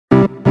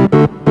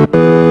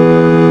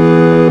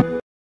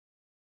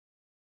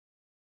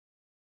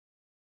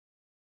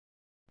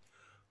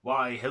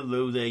Why,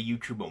 hello there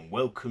YouTube and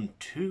welcome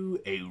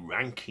to a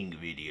ranking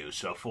video.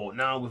 So I thought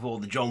now with all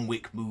the John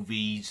Wick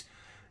movies,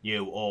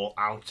 all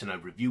out and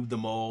I've reviewed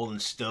them all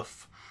and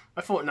stuff,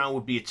 I thought now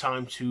would be a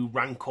time to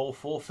rank all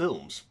 4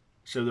 films.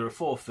 So there are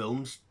 4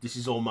 films, this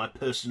is all my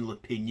personal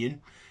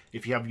opinion.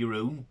 If you have your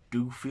own,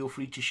 do feel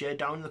free to share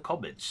down in the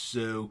comments.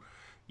 So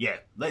yeah,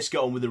 let's get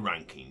on with the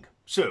ranking.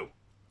 So,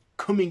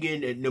 coming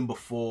in at number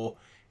 4,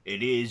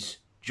 it is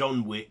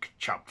John Wick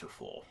Chapter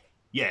 4.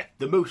 Yeah,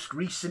 the most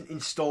recent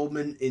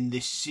installment in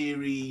this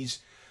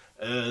series.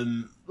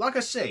 Like I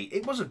say,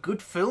 it was a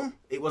good film.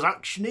 It was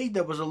actiony.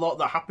 There was a lot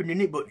that happened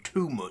in it, but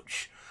too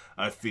much,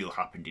 I feel,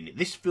 happened in it.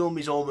 This film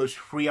is almost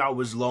 3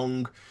 hours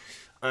long,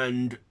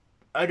 and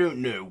I don't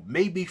know,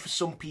 maybe for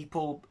some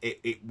people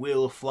it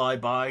will fly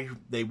by,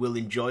 they will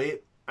enjoy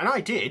it, and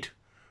I did,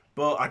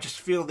 but I just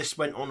feel this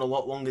went on a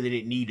lot longer than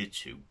it needed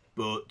to.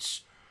 But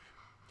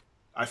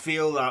I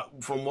feel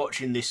that from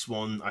watching this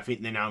one, I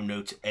think they now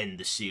know to end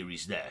the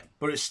series there.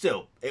 But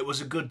it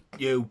was a good,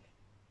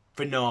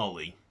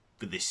 finale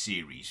for this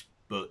series.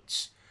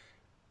 But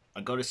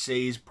I gotta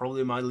say, it's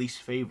probably my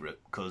least favourite,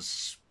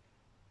 because,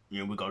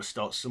 we gotta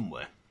start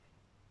somewhere.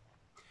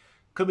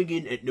 Coming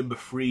in at number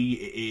 3,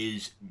 it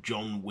is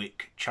John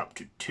Wick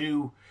Chapter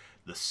 2,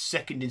 the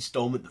second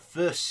installment, the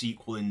first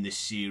sequel in this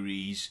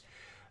series.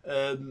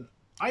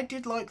 I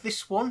did like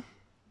this one,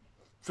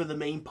 for the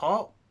main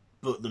part.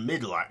 But the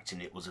middle act in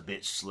it was a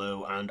bit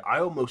slow, and I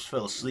almost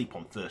fell asleep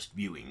on first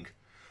viewing.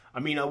 I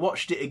mean, I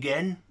watched it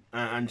again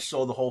and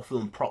saw the whole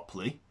film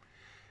properly.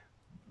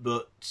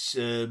 But,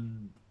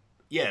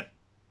 yeah,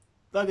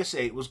 like I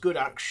say, it was good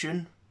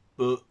action,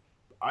 but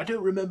I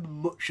don't remember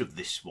much of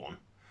this one.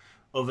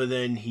 Other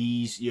than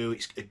it's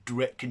a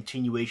direct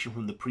continuation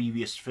from the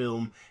previous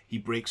film. He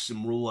breaks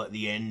some rule at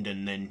the end,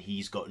 and then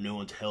he's got no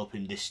one to help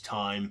him this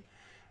time.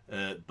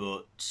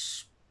 But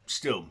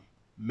still,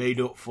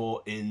 made up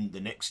for in the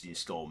next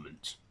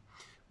installment.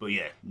 But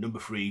yeah, number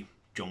 3,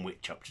 John Wick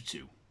Chapter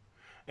 2.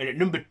 And at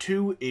number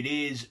 2, it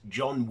is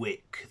John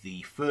Wick,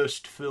 the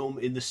first film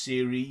in the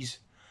series.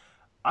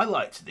 I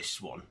liked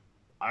this one.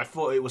 I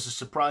thought it was a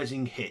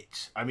surprising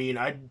hit. I mean,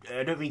 I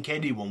don't think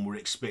anyone were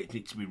expecting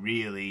it to be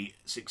really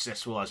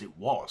successful as it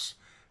was.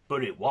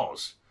 But it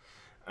was.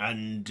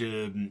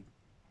 And,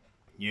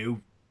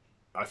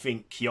 I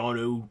think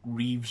Keanu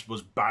Reeves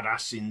was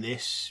badass in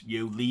this,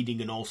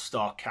 leading an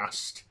all-star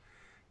cast.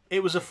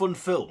 It was a fun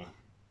film,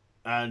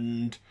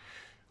 and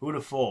who would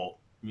have thought,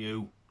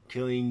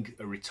 killing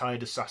a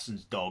retired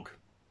assassin's dog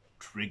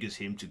triggers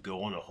him to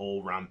go on a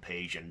whole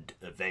rampage and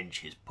avenge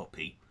his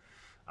puppy.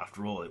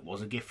 After all, it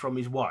was a gift from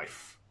his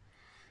wife.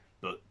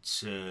 But,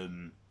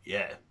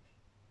 yeah.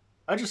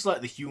 I just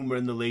like the humour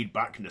and the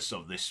laid-backness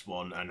of this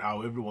one, and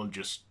how everyone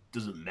just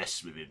doesn't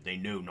mess with him. They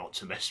know not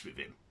to mess with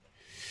him.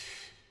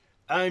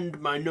 And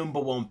my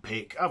number 1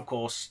 pick, of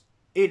course,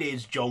 it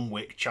is John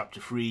Wick Chapter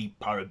 3,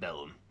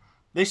 Parabellum.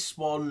 This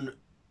one,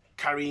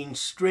 carrying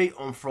straight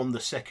on from the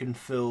second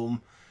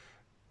film,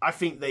 I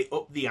think they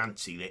upped the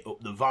ante. They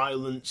upped the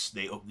violence,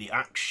 they upped the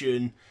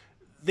action.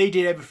 They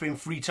did everything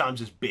 3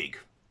 times as big,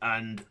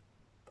 and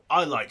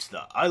I liked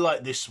that. I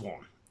liked this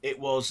one. It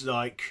was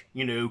like,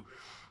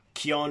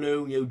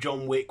 Keanu,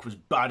 John Wick was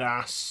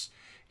badass.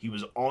 He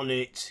was on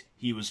it.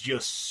 He was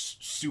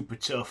just super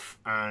tough,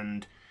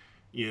 and,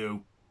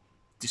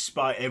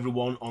 despite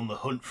everyone on the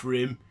hunt for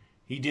him,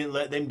 he didn't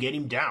let them get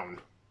him down.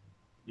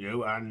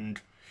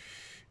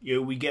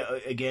 We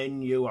get,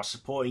 again, our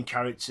supporting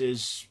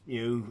characters,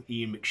 Ian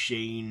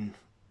McShane,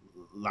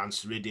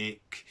 Lance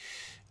Riddick,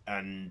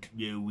 and,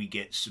 we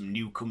get some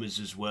newcomers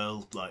as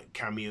well, like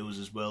cameos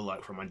as well,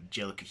 like from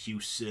Angelica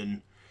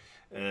Houston.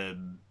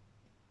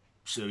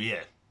 So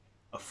yeah,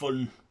 a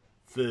fun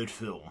third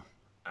film,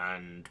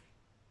 and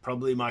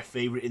probably my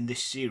favourite in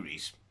this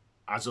series,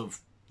 as of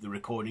the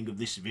recording of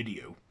this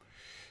video.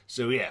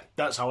 So yeah,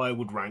 that's how I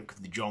would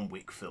rank the John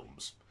Wick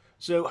films.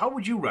 So how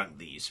would you rank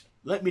these?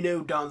 Let me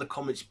know down in the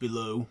comments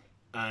below,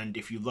 and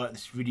if you like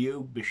this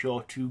video, be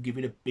sure to give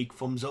it a big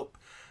thumbs up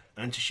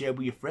and to share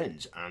with your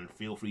friends, and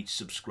feel free to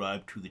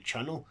subscribe to the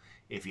channel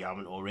if you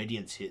haven't already,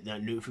 and to hit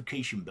that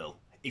notification bell.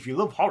 If you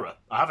love horror,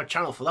 I have a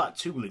channel for that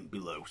too, linked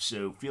below,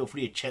 so feel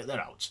free to check that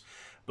out.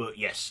 But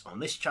yes, on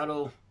this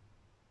channel,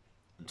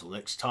 until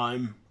next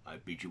time, I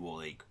bid you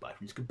all a goodbye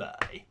friends,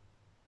 goodbye.